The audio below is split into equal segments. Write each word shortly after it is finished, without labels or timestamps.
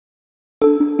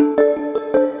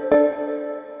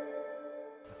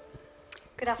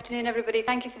afternoon, everybody.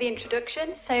 Thank you for the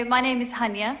introduction. So my name is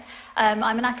Hanya.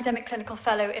 I'm an academic clinical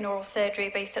fellow in oral surgery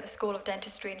based at the School of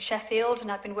Dentistry in Sheffield, and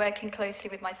I've been working closely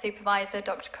with my supervisor,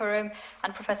 Dr. Khurram,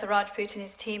 and Professor Rajput and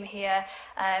his team here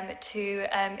to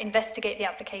investigate the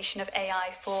application of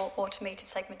AI for automated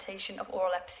segmentation of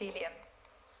oral epithelium.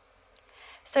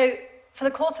 So for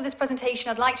the course of this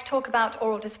presentation, I'd like to talk about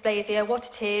oral dysplasia, what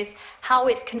it is, how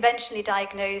it's conventionally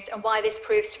diagnosed, and why this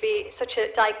proves to be such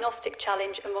a diagnostic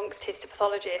challenge amongst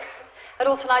histopathologists. I'd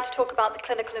also like to talk about the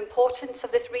clinical importance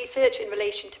of this research in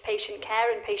relation to patient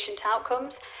care and patient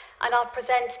outcomes, and I'll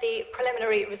present the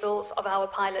preliminary results of our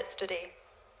pilot study.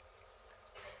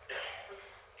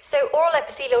 So oral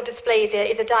epithelial dysplasia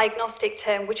is a diagnostic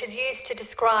term which is used to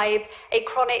describe a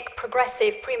chronic,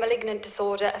 progressive, premalignant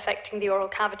disorder affecting the oral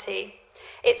cavity.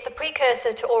 It's the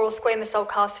precursor to oral squamous cell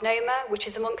carcinoma, which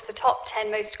is amongst the top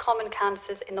 10 most common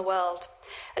cancers in the world.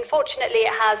 Unfortunately,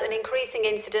 it has an increasing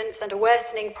incidence and a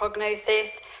worsening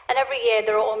prognosis, and every year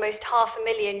there are almost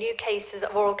 500,000 new cases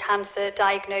of oral cancer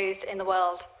diagnosed in the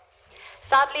world.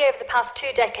 Sadly, over the past 2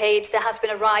 decades, there has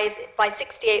been a rise by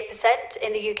 68%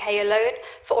 in the UK alone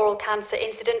for oral cancer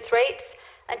incidence rates.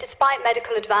 And despite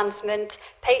medical advancement,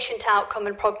 patient outcome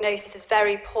and prognosis is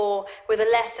very poor, with a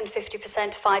less than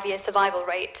 50% 5-year survival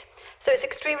rate. So it's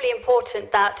extremely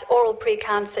important that oral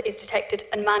precancer is detected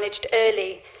and managed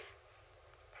early.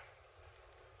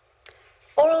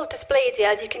 Oral dysplasia,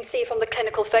 as you can see from the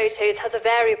clinical photos, has a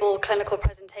variable clinical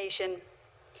presentation.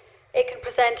 It can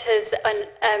present as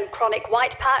a chronic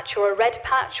white patch or a red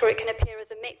patch, or it can appear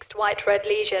as a mixed white-red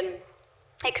lesion.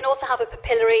 It can also have a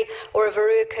papillary or a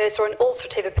verrucous or an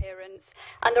ulcerative appearance,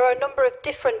 and there are a number of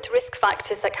different risk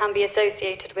factors that can be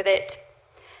associated with it.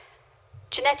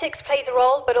 Genetics plays a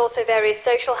role, but also various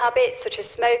social habits such as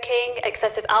smoking,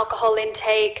 excessive alcohol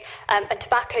intake, and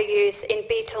tobacco use in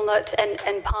betel nut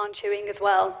and palm chewing as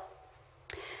well.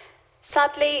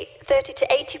 Sadly, 30 to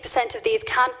 80% of these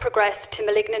can progress to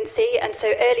malignancy, and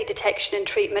so early detection and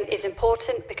treatment is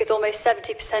important because almost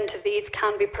 70% of these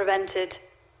can be prevented.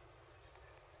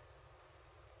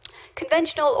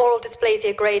 Conventional oral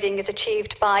dysplasia grading is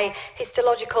achieved by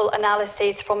histological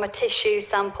analysis from a tissue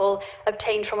sample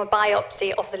obtained from a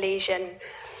biopsy of the lesion.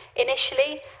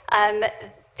 Initially,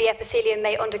 the epithelium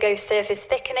may undergo surface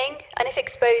thickening, and if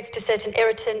exposed to certain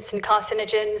irritants and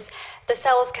carcinogens, the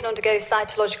cells can undergo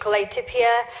cytological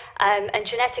atypia and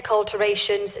genetic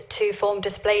alterations to form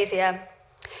dysplasia.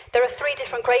 There are 3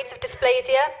 different grades of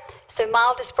dysplasia. So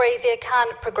mild dysplasia can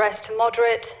progress to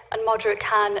moderate, and moderate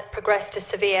can progress to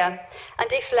severe.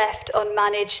 And if left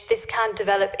unmanaged, this can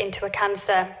develop into a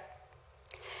cancer.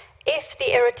 If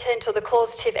the irritant or the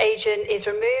causative agent is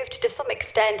removed, to some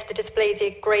extent, the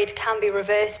dysplasia grade can be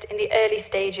reversed in the early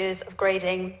stages of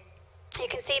grading. You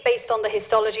can see, based on the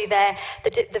histology there,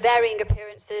 the varying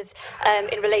appearances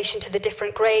in relation to the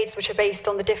different grades, which are based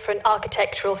on the different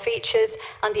architectural features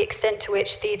and the extent to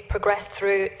which these progress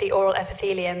through the oral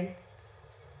epithelium.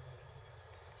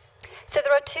 So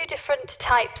there are 2 different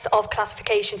types of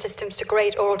classification systems to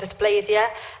grade oral dysplasia,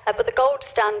 but the gold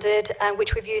standard,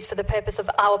 which we've used for the purpose of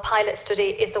our pilot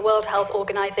study, is the World Health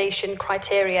Organization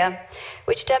criteria,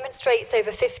 which demonstrates over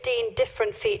 15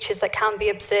 different features that can be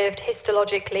observed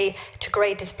histologically to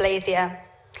grade dysplasia.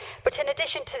 But in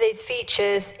addition to these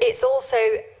features, it's also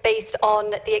based on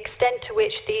the extent to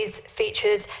which these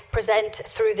features present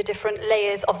through the different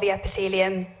layers of the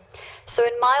epithelium. So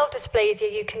in mild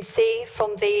dysplasia, you can see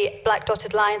from the black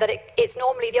dotted line that it's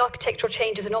normally, the architectural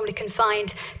changes are normally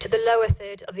confined to the lower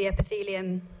third of the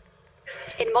epithelium.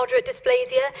 In moderate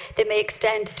dysplasia, they may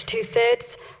extend to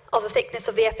 2/3 of the thickness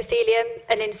of the epithelium,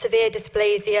 and in severe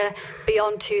dysplasia,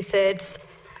 beyond 2/3.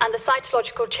 And the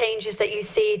cytological changes that you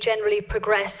see generally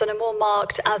progress and are more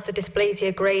marked as the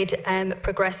dysplasia grade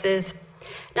progresses.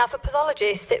 Now, for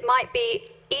pathologists, it might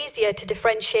be easier to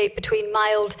differentiate between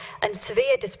mild and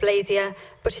severe dysplasia,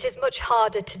 but it is much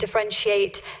harder to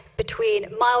differentiate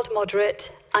between mild, moderate,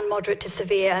 and moderate to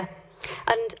severe.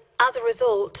 And as a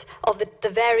result of the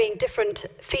varying different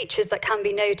features that can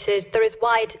be noted, there is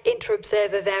wide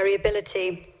inter-observer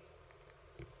variability.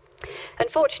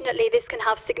 Unfortunately, this can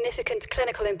have significant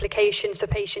clinical implications for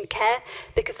patient care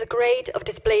because the grade of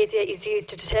dysplasia is used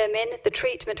to determine the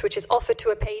treatment which is offered to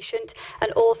a patient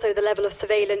and also the level of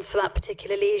surveillance for that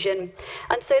particular lesion.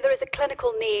 And so there is a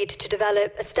clinical need to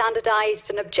develop a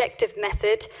standardized and objective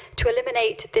method to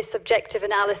eliminate this subjective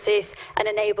analysis and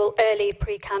enable early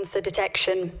precancer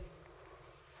detection.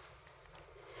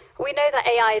 We know that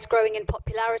AI is growing in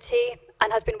popularity,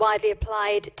 and has been widely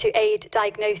applied to aid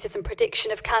diagnosis and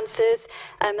prediction of cancers,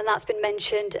 and that's been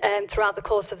mentioned throughout the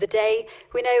course of the day.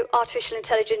 We know artificial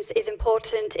intelligence is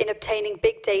important in obtaining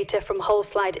big data from whole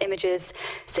slide images.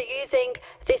 So using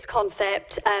this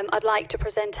concept, I'd like to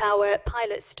present our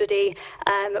pilot study,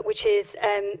 which is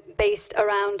based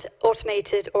around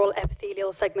automated oral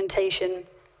epithelial segmentation.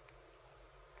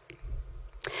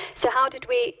 So how did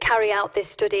we carry out this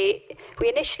study? We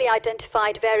initially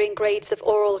identified varying grades of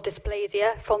oral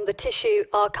dysplasia from the tissue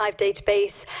archive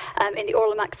database in the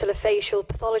oral maxillofacial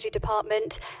pathology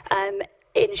department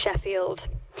in Sheffield.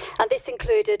 And this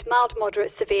included mild, moderate,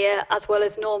 severe, as well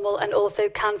as normal and also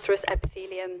cancerous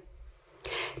epithelium.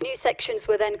 New sections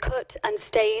were then cut and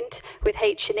stained with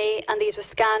H&E, and these were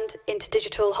scanned into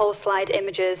digital whole slide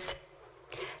images.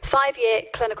 5-year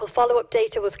clinical follow-up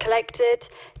data was collected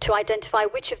to identify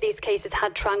which of these cases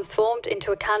had transformed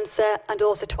into a cancer and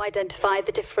also to identify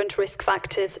the different risk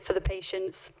factors for the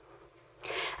patients.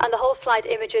 And the whole slide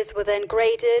images were then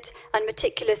graded and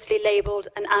meticulously labelled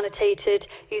and annotated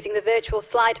using the virtual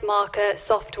slide marker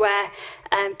software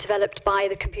developed by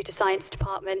the computer science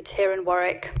department here in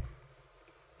Warwick.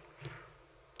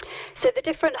 So the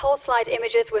different whole slide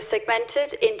images were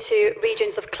segmented into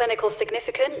regions of clinical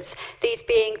significance, these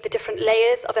being the different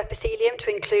layers of epithelium to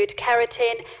include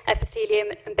keratin, epithelium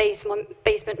and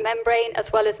basement membrane,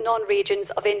 as well as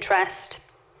non-regions of interest.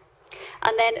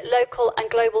 And then local and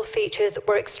global features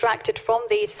were extracted from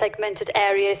these segmented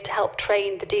areas to help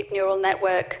train the deep neural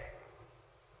network.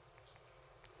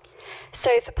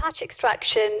 So for patch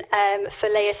extraction for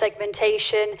layer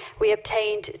segmentation, we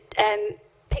obtained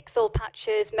pixel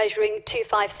patches measuring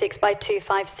 256 by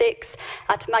 256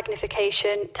 at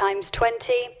magnification times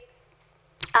 20.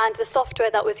 And the software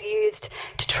that was used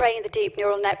to train the deep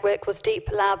neural network was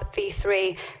DeepLab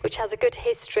v3, which has a good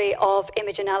history of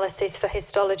image analysis for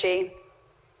histology.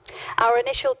 Our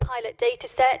initial pilot data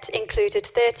set included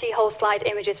 30 whole slide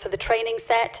images for the training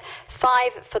set,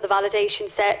 5 for the validation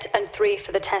set, and 3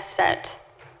 for the test set.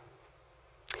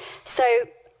 So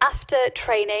after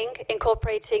training,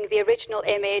 incorporating the original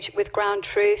image with ground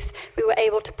truth, we were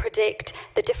able to predict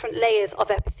the different layers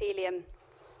of epithelium.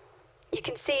 You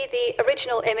can see the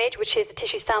original image, which is a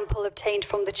tissue sample obtained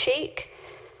from the cheek.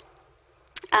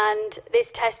 And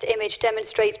this test image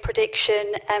demonstrates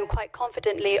prediction quite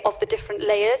confidently of the different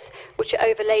layers, which are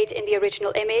overlaid in the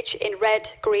original image in red,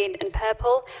 green, and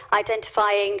purple,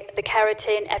 identifying the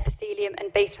keratin, epithelium,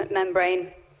 and basement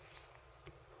membrane.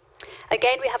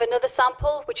 Again, we have another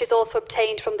sample, which is also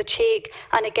obtained from the cheek,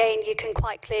 and again, you can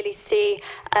quite clearly see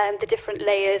the different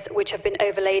layers which have been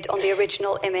overlaid on the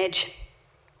original image.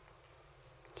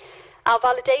 Our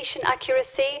validation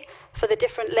accuracy for the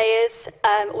different layers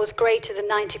was greater than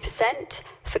 90%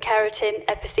 for keratin,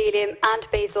 epithelium, and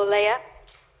basal layer,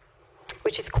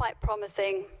 which is quite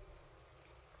promising.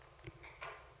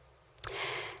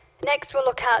 Next, we'll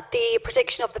look at the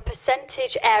prediction of the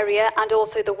percentage area and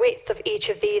also the width of each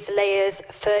of these layers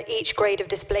for each grade of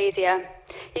dysplasia.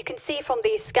 You can see from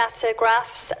these scatter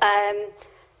graphs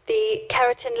the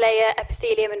keratin layer,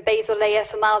 epithelium and basal layer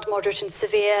for mild, moderate and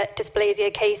severe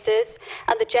dysplasia cases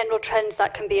and the general trends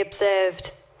that can be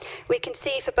observed. We can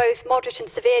see for both moderate and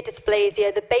severe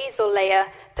dysplasia, the basal layer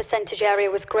percentage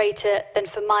area was greater than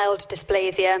for mild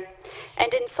dysplasia.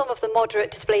 And in some of the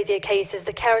moderate dysplasia cases,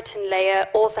 the keratin layer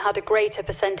also had a greater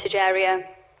percentage area.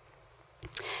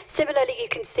 Similarly, you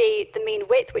can see the mean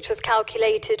width, which was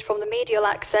calculated from the medial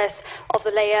axis of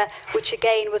the layer, which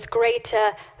again was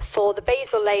greater for the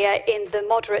basal layer in the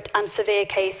moderate and severe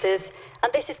cases.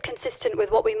 And this is consistent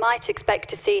with what we might expect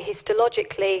to see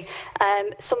histologically.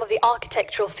 Some of the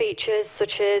architectural features,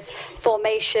 such as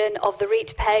formation of the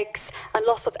reed pegs and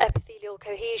loss of epithelial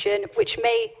cohesion, which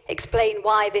may explain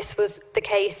why this was the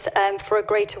case for a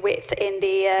greater width in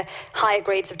the higher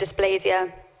grades of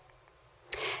dysplasia.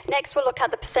 Next, we'll look at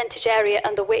the percentage area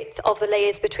and the width of the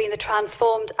layers between the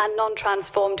transformed and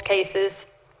non-transformed cases.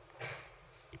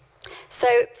 So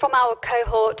from our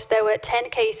cohort, there were 10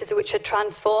 cases which had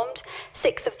transformed.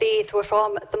 6 of these were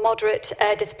from the moderate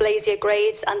dysplasia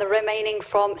grades and the remaining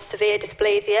from severe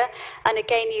dysplasia. And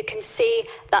again, you can see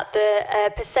that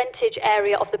the percentage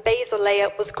area of the basal layer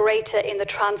was greater in the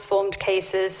transformed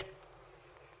cases.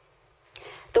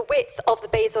 The width of the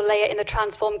basal layer in the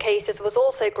transformed cases was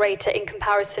also greater in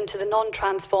comparison to the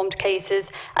non-transformed cases.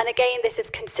 And again, this is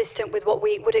consistent with what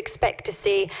we would expect to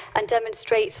see and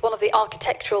demonstrates one of the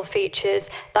architectural features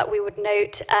that we would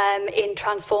note in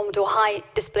transformed or high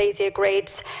dysplasia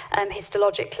grades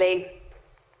histologically.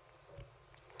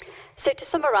 So to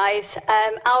summarise,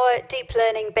 our deep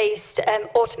learning-based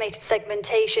automated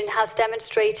segmentation has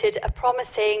demonstrated a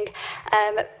promising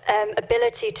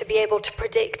ability to be able to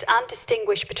predict and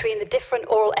distinguish between the different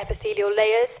oral epithelial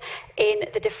layers in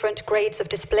the different grades of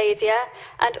dysplasia,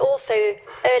 and also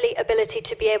early ability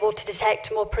to be able to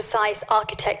detect more precise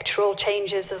architectural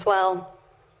changes as well.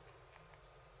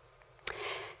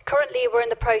 Currently, we're in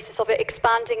the process of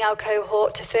expanding our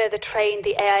cohort to further train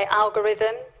the AI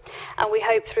algorithm, and we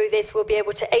hope through this we'll be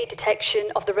able to aid detection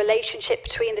of the relationship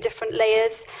between the different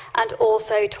layers and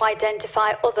also to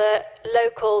identify other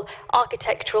local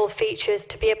architectural features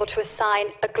to be able to assign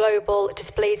a global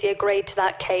dysplasia grade to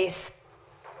that case.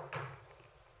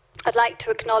 I'd like to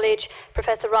acknowledge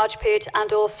Professor Rajput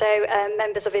and also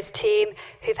members of his team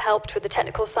who've helped with the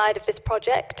technical side of this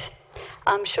project.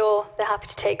 I'm sure they're happy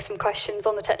to take some questions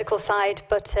on the technical side,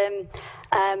 but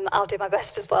I'll do my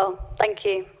best as well. Thank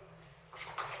you.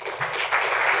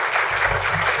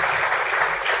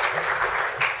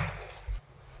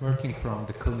 Working from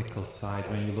the clinical side,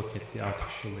 when you look at the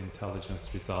artificial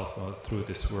intelligence results through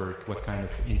this work, what kind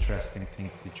of interesting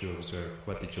things did you observe?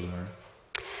 What did you learn?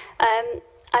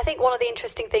 I think one of the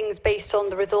interesting things based on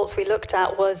the results we looked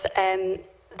at was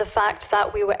the fact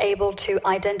that we were able to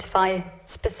identify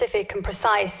specific and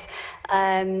precise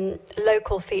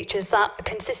local features that are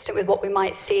consistent with what we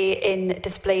might see in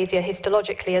dysplasia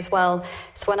histologically as well.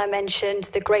 So when I mentioned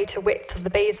the greater width of the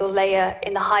basal layer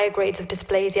in the higher grades of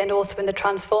dysplasia and also in the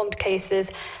transformed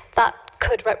cases, that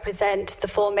could represent the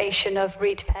formation of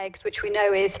reed pegs, which we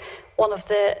know is one of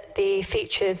the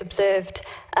features observed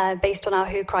based on our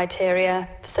WHO criteria.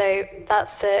 So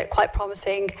that's quite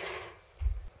promising.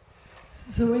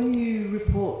 So when you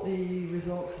report the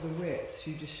results of the widths,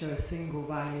 you just show a single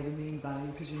value, the mean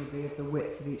value, presumably of the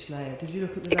width of each layer. Did you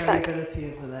look at the variability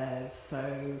of the layers? So,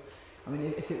 I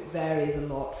mean, if it varies a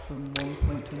lot from one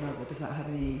point to another, does that have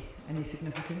any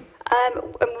significance?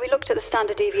 We looked at the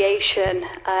standard deviation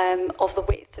of the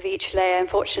width of each layer.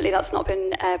 Unfortunately, that's not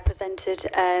been presented.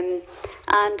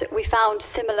 And we found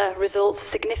similar results,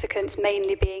 significance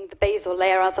mainly being the basal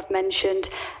layer, as I've mentioned,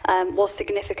 was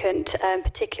significant,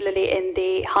 particularly in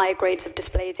the higher grades of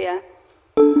dysplasia.